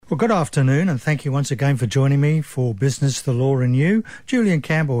Well, good afternoon, and thank you once again for joining me for Business, the Law and You. Julian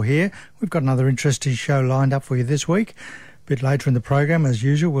Campbell here. We've got another interesting show lined up for you this week. A bit later in the program, as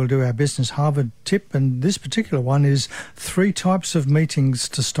usual, we'll do our Business Harvard tip, and this particular one is 3 types of meetings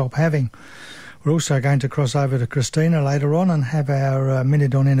to stop having. We're also going to cross over to Christina later on and have our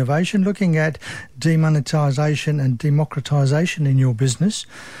Minute on Innovation, looking at demonetisation and democratisation in your business.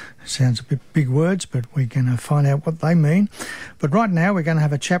 Sounds a bit big words, but we're going to find out what they mean. But right now we're going to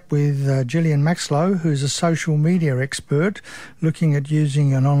have a chat with Gillian Maxlow, who's a social media expert, looking at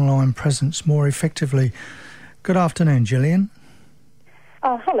using an online presence more effectively. Good afternoon, Gillian.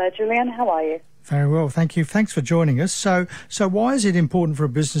 Oh, hello, Julian. How are you? Very well, thank you. Thanks for joining us. So why is it important for a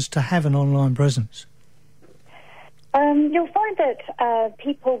business to have an online presence? You'll find that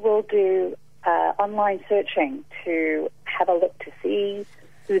people will do online searching to have a look to see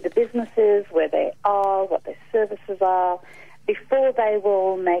who the business is, where they are, what their services are, before they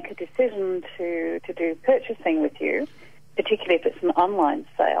will make a decision to do purchasing with you, particularly if it's an online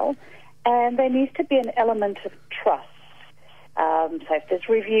sale. And there needs to be an element of trust. So if there's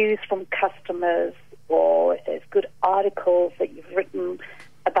reviews from customers, or if there's good articles that you've written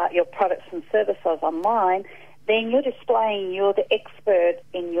about your products and services online, then you're displaying you're the expert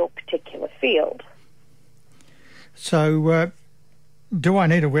in your particular field. So do I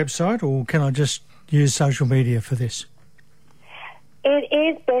need a website, or can I just use social media for this? It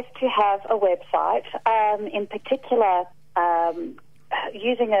is best to have a website. In particular,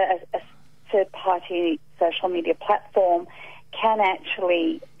 using a third-party social media platform can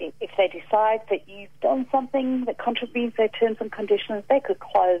actually, if they decide that you've done something that contravenes their terms and conditions, they could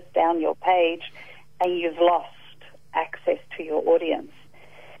close down your page and you've lost access to your audience.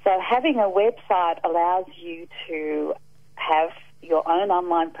 So having a website allows you to have your own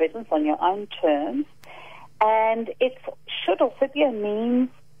online presence on your own terms, and it should also be a means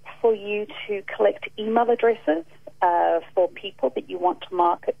for you to collect email addresses for people that you want to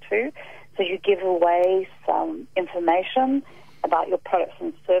market to. So you give away some information about your products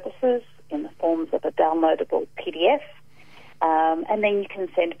and services in the forms of a downloadable PDF, and then you can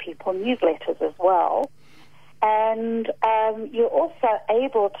send people newsletters as well. And you're also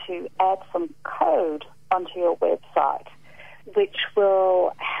able to add some code onto your website, which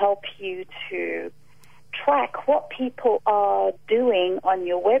will help you to track what people are doing on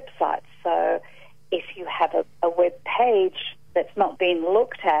your website. So if you have a web page that's not being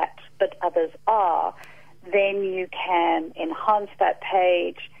looked at, but others are, then you can enhance that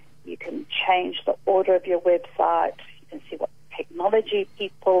page, you can change the order of your website, you can see what technology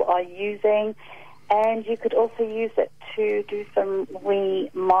people are using, and you could also use it to do some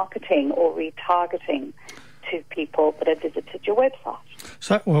remarketing or retargeting to people that have visited your website.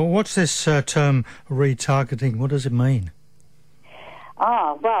 So, well, what's this term retargeting? What does it mean?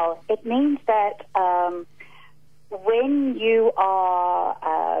 Well, it means that when you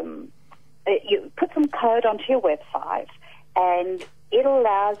are, you put some code onto your website, and it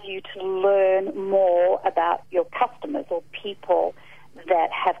allows you to learn more about your customers or people that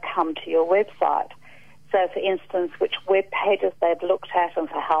have come to your website. So, for instance, which web pages they've looked at and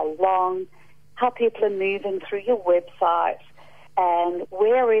for how long, how people are moving through your website, and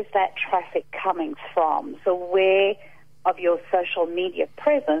where is that traffic coming from. So where of your social media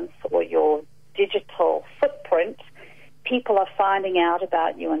presence or your digital footprint, people are finding out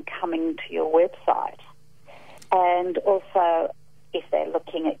about you and coming to your website. And also if they're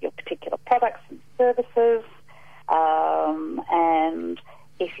looking at your particular products and services, and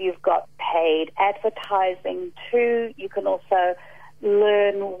if you've got paid advertising too, you can also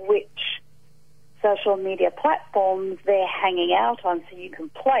learn which social media platforms they're hanging out on, so you can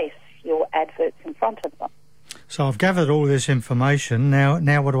place your adverts in front of them. So I've gathered all this information.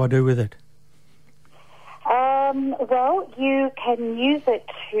 Now what do I do with it? Well, you can use it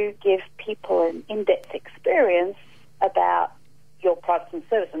to give people an in-depth experience about your products and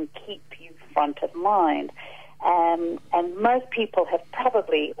services and keep you front of mind. And most people have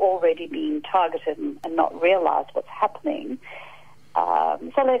probably already been targeted and not realised what's happening.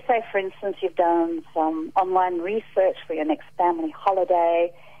 So let's say, for instance, you've done some online research for your next family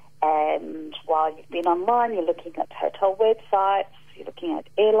holiday, and while you've been online, you're looking at hotel websites, you're looking at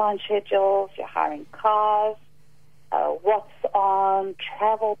airline schedules, you're hiring cars, what's on,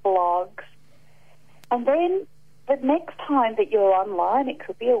 travel blogs. And then the next time that you're online, it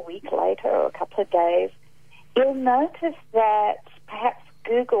could be a week later or a couple of days, you'll notice that perhaps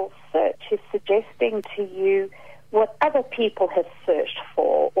Google search is suggesting to you what other people have searched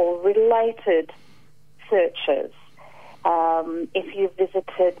for or related searches. If you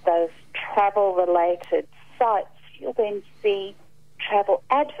visited those travel-related sites, you'll then see travel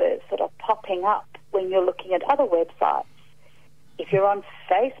adverts that are popping up when you're looking at other websites. If you're on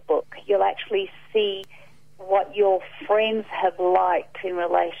Facebook, you'll actually see what your friends have liked in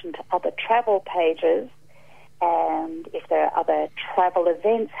relation to other travel pages, and if there are other travel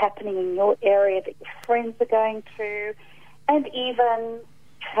events happening in your area that your friends are going to, and even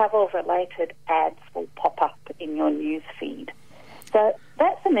travel-related ads will pop up in your news feed. So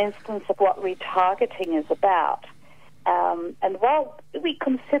that's an instance of what retargeting is about. And while we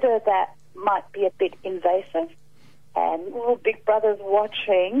consider that might be a bit invasive, and all Big Brother's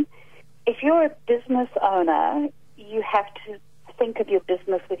watching, if you're a business owner, you have to think of your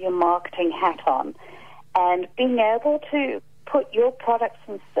business with your marketing hat on, and being able to put your products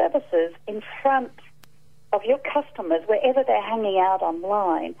and services in front of your customers wherever they're hanging out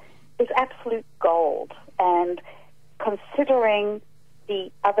online is absolute gold. And considering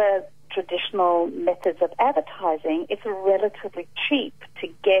the other traditional methods of advertising, it's relatively cheap to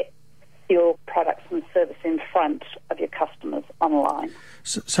get your products and service in front of your customers online.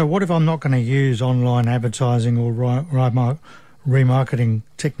 So what if I'm not going to use online advertising or remarketing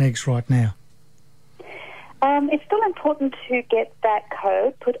techniques right now? It's still important to get that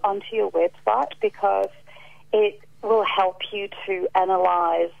code put onto your website, because it will help you to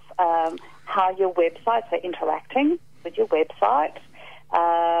analyse how your websites are interacting with your website.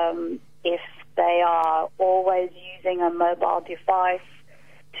 If they are always using a mobile device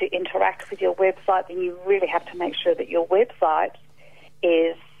to interact with your website, then you really have to make sure that your website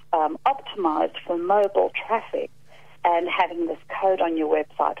is optimized for mobile traffic, and having this code on your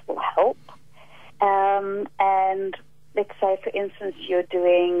website will help. And let's say, for instance, you're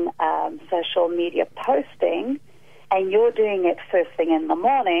doing social media posting, and you're doing it first thing in the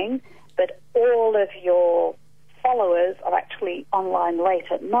morning, but all of your followers are actually online late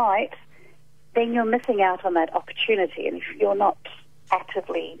at night, then you're missing out on that opportunity. And if you're not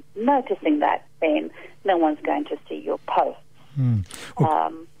actively noticing that, then no one's going to see your posts.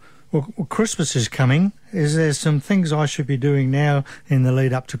 Well, Christmas is coming. Is there some things I should be doing now in the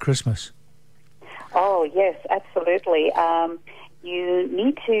lead up to Christmas? Oh, yes, absolutely. You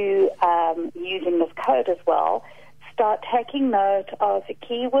need to, using this code as well, start taking note of the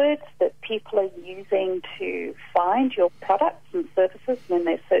keywords that people are using to find your products and services when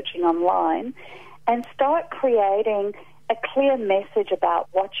they're searching online, and start creating a clear message about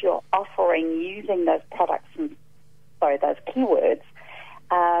what you're offering using those products and, those keywords,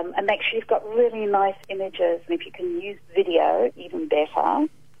 and make sure you've got really nice images, and if you can use video, even better.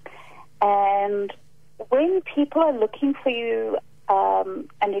 And when people are looking for you, and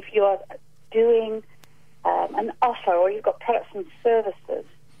if you're doing an offer, or you've got products and services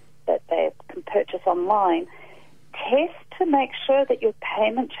that they can purchase online, test to make sure that your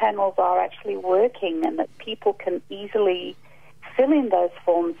payment channels are actually working and that people can easily fill in those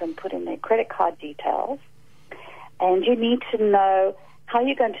forms and put in their credit card details. And you need to know how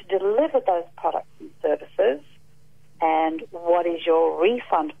you're going to deliver those products and services, and what is your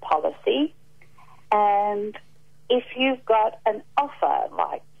refund policy. And if you've got an offer,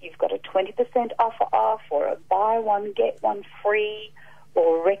 like you've got a 20% offer off, or a buy one, get one free,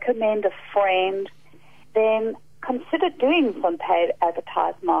 or recommend a friend, then consider doing some paid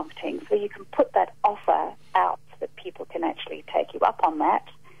advertised marketing so you can put that offer out so that people can actually take you up on that.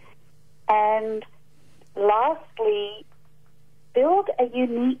 And lastly, build a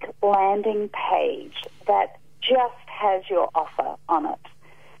unique landing page that just has your offer on it,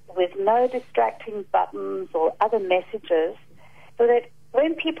 with no distracting buttons or other messages, so that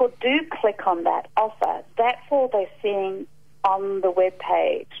when people do click on that offer, that's all they're seeing on the web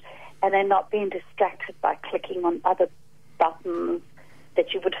page, and they're not being distracted by clicking on other buttons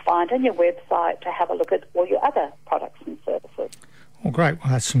that you would find on your website to have a look at all your other products and services. Well, great.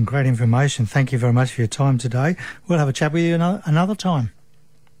 Well, that's some great information. Thank you very much for your time today. We'll have a chat with you another time.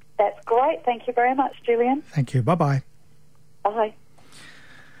 That's great. Thank you very much, Julian. Thank you. Bye-bye. Bye.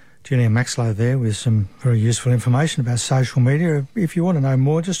 Julian Maxlow there with some very useful information about social media. If you want to know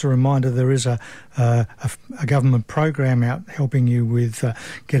more, just a reminder, there is a government program out helping you with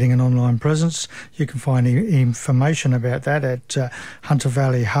getting an online presence. You can find information about that at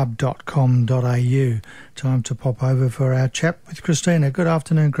huntervalleyhub.com.au. Time to pop over for our chat with Christina. Good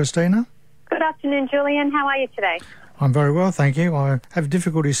afternoon, Christina. Good afternoon, Julian. How are you today? I'm very well, thank you. I have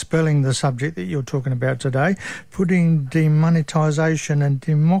difficulty spelling the subject that you're talking about today, putting demonetisation and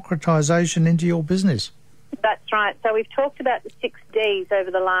democratisation into your business. That's right. So we've talked about the 6 Ds over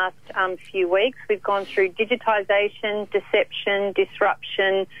the last few weeks. We've gone through digitisation, deception,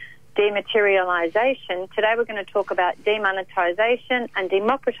 disruption, dematerialisation. Today we're going to talk about demonetisation and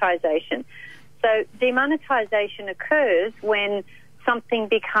democratisation. So demonetisation occurs when something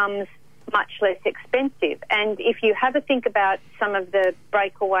becomes much less expensive. And if you have a think about some of the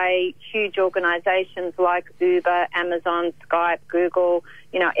breakaway huge organisations like Uber, Amazon, Skype, Google,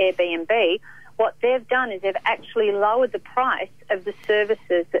 Airbnb, what they've done is they've actually lowered the price of the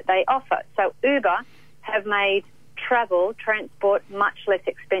services that they offer. So Uber have made transport much less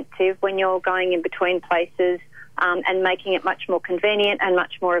expensive when you're going in between places, and making it much more convenient and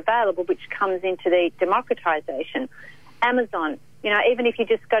much more available, which comes into the democratisation. Amazon, even if you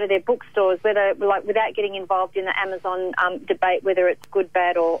just go to their bookstores, without getting involved in the Amazon debate, whether it's good,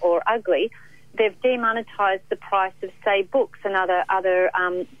 bad or ugly, they've demonetised the price of, say, books and other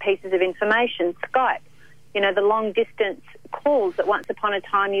pieces of information. Skype, the long-distance calls that once upon a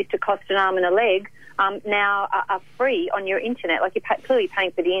time used to cost an arm and a leg, now are free on your internet. Like, you're clearly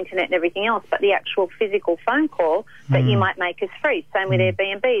paying for the internet and everything else, but the actual physical phone call that you might make is free. Same with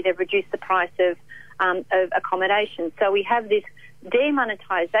Airbnb. They've reduced the price of accommodation. So we have this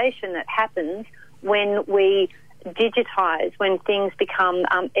demonetisation that happens when we digitise, when things become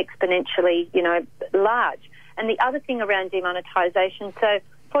exponentially, large. And the other thing around demonetisation, so,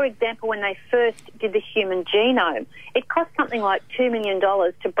 for example, when they first did the human genome, it cost something like $2 million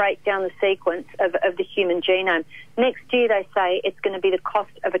to break down the sequence of the human genome. Next year, they say it's going to be the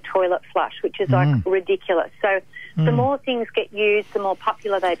cost of a toilet flush, which is ridiculous. So the more things get used, the more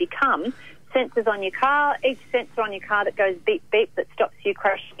popular they become. Sensors on your car, each sensor on your car that goes beep, beep, that stops you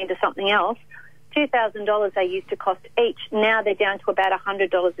crashing into something else, $2,000 they used to cost each. Now they're down to about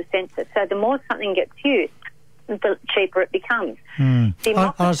 $100 a sensor. So the more something gets used, the cheaper it becomes.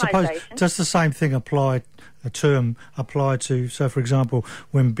 I suppose does the same thing apply to, so for example,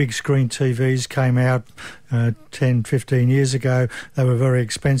 when big screen TVs came out 10, 15 years ago, they were very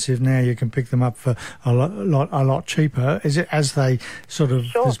expensive. Now you can pick them up for a lot cheaper. Is it as they sort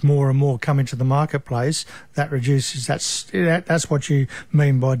of, as more and more come into the marketplace, that reduces, that's what you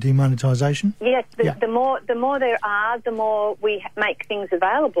mean by demonetisation? Yes, the more there are, the more we make things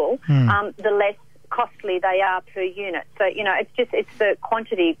available, the less costly they are per unit. So, it's the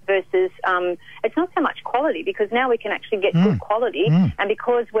quantity versus, it's not so much quality, because now we can actually get good quality, and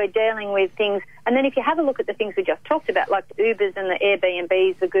because we're dealing with things, and then if you have a look at the things we just talked about, like the Ubers and the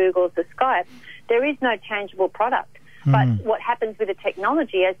Airbnbs, the Googles, the Skype, there is no tangible product. But what happens with the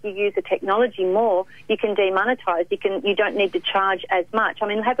technology, as you use the technology more, you can demonetise. You don't need to charge as much. I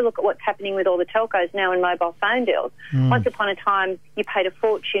mean, have a look at what's happening with all the telcos now in mobile phone deals. Once upon a time, you paid a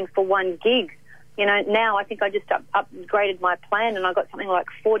fortune for 1 gig. Now I think I just upgraded my plan and I got something like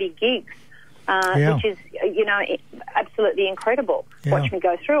 40 gigs, which is, absolutely incredible. Watch me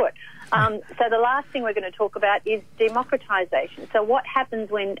go through it. So the last thing we're going to talk about is democratisation. So what happens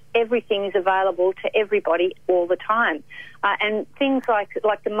when everything is available to everybody all the time? And things like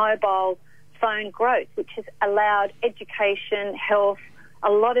the mobile phone growth, which has allowed education, health, a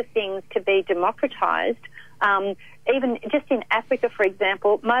lot of things to be democratised. Even just in Africa, for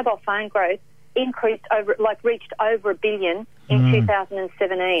example, mobile phone growth reached over 1 billion in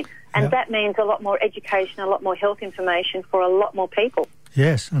 2017. And that means a lot more education, a lot more health information for a lot more people.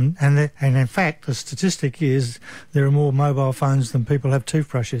 Yes, and in fact, the statistic is there are more mobile phones than people have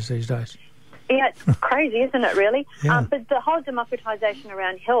toothbrushes these days. Yeah, it's crazy, isn't it, really? Yeah. But the whole democratisation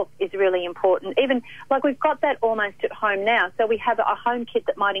around health is really important. Even, we've got that almost at home now. So we have a home kit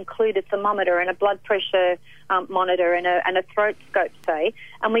that might include a thermometer and a blood pressure monitor and a throat scope, say,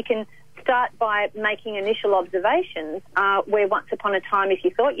 and we can start by making initial observations where once upon a time, if you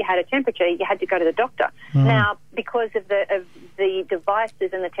thought you had a temperature, you had to go to the doctor. Now, because of the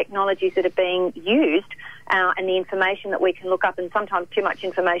devices and the technologies that are being used and the information that we can look up, and sometimes too much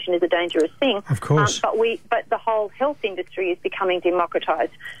information is a dangerous thing. Of course. But the whole health industry is becoming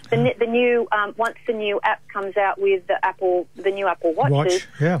democratised. The new once the new app comes out with the new Apple Watches,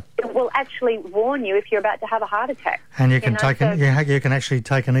 it will actually warn you if you're about to have a heart attack. And you can you can actually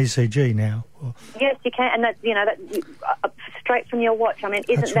take an ECG now. Yes, you can, and that straight from your watch. I mean,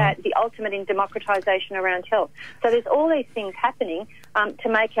 isn't that the ultimate in democratisation around health? So there's all these things happening to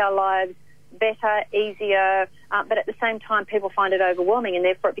make our lives better, easier, but at the same time people find it overwhelming and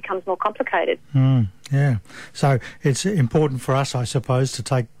therefore it becomes more complicated. Yeah. So it's important for us, I suppose, to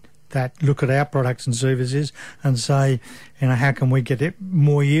take that look at our products and services and say, how can we get it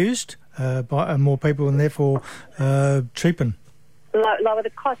more used by more people and therefore cheapen? Lower the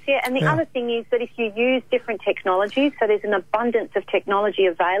cost, And the other thing is that if you use different technologies, so there's an abundance of technology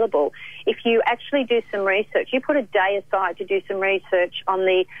available, if you actually do some research, you put a day aside to do some research on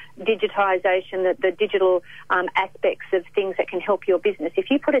the digitisation, the digital aspects of things that can help your business.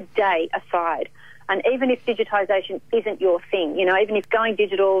 If you put a day aside, and even if digitisation isn't your thing, even if going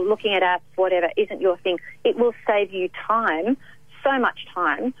digital, looking at apps, whatever, isn't your thing, it will save you time, so much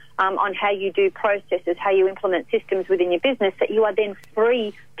time on how you do processes, how you implement systems within your business, that you are then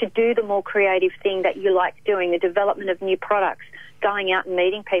free to do the more creative thing that you like doing, the development of new products, going out and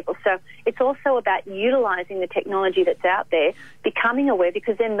meeting people. So it's also about utilising the technology that's out there, becoming aware,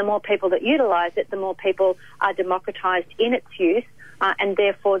 because then the more people that utilise it, the more people are democratised in its use, and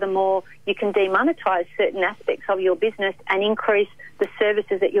therefore the more you can demonetise certain aspects of your business and increase the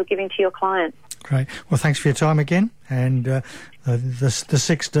services that you're giving to your clients. Great. Well, thanks for your time again. And the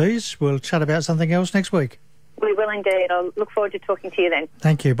 6 Ds, we'll chat about something else next week. We will indeed. I'll look forward to talking to you then.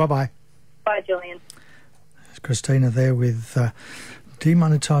 Thank you. Bye-bye. Bye, Julian. There's Christina there with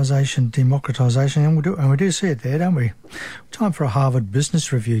demonetisation, democratisation, and we do see it there, don't we? Time for a Harvard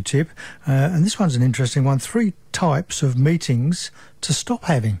Business Review tip. And this one's an interesting one. 3 types of meetings to stop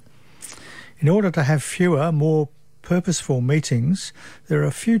having. In order to have fewer, more purposeful meetings, there are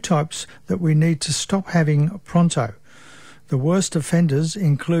a few types that we need to stop having pronto. The worst offenders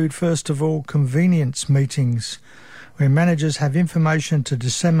include, first of all, convenience meetings. Where managers have information to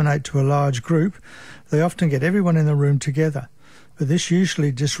disseminate to a large group, they often get everyone in the room together. But this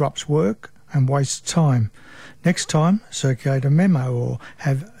usually disrupts work and wastes time. Next time, circulate a memo or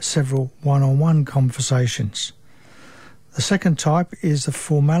have several one-on-one conversations. The second type is the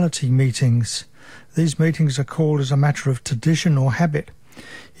formality meetings. These meetings are called as a matter of tradition or habit.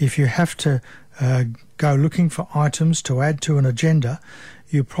 If you have to go looking for items to add to an agenda,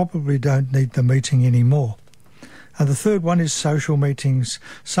 you probably don't need the meeting anymore. And the third one is social meetings.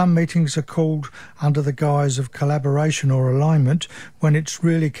 Some meetings are called under the guise of collaboration or alignment when it's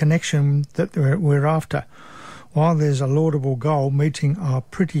really connection that we're after. While there's a laudable goal,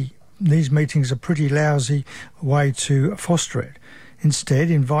 these meetings are pretty lousy way to foster it. Instead,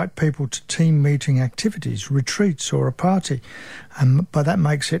 invite people to team meeting activities, retreats or a party, but that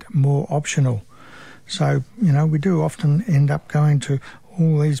makes it more optional. So, we do often end up going to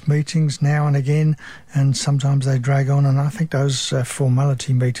all these meetings now and again, and sometimes they drag on, and I think those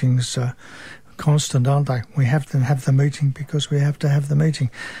formality meetings are constant, aren't they? We have to have the meeting because we have to have the meeting.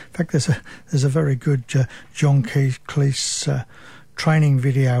 In fact, there's a very good John Cleese training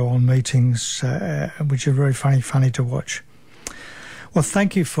video on meetings, which are very funny to watch. Well,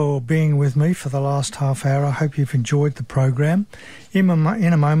 thank you for being with me for the last half hour. I hope you've enjoyed the program. In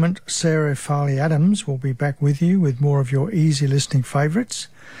a moment, Sarah Farley-Adams will be back with you with more of your easy listening favourites.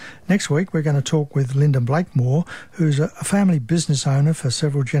 Next week, we're going to talk with Linda Blakemore, who's a family business owner for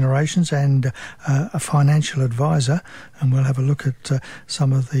several generations and a financial advisor. And we'll have a look at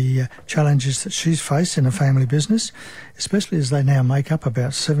some of the challenges that she's faced in a family business, especially as they now make up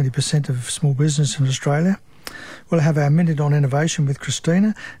about 70% of small business in Australia. We'll have our Minute on Innovation with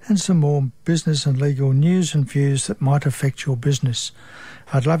Christina and some more business and legal news and views that might affect your business.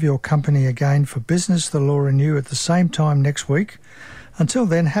 I'd love your company again for Business, the Law and You at the same time next week. Until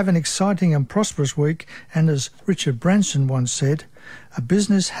then, have an exciting and prosperous week. And as Richard Branson once said, a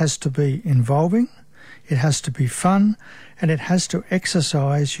business has to be involving, it has to be fun, and it has to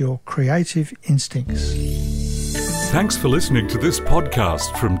exercise your creative instincts. Thanks for listening to this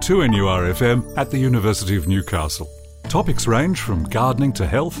podcast from 2NURFM at the University of Newcastle. Topics range from gardening to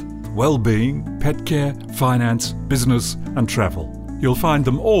health, well-being, pet care, finance, business and travel. You'll find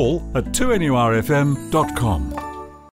them all at 2NURFM.com.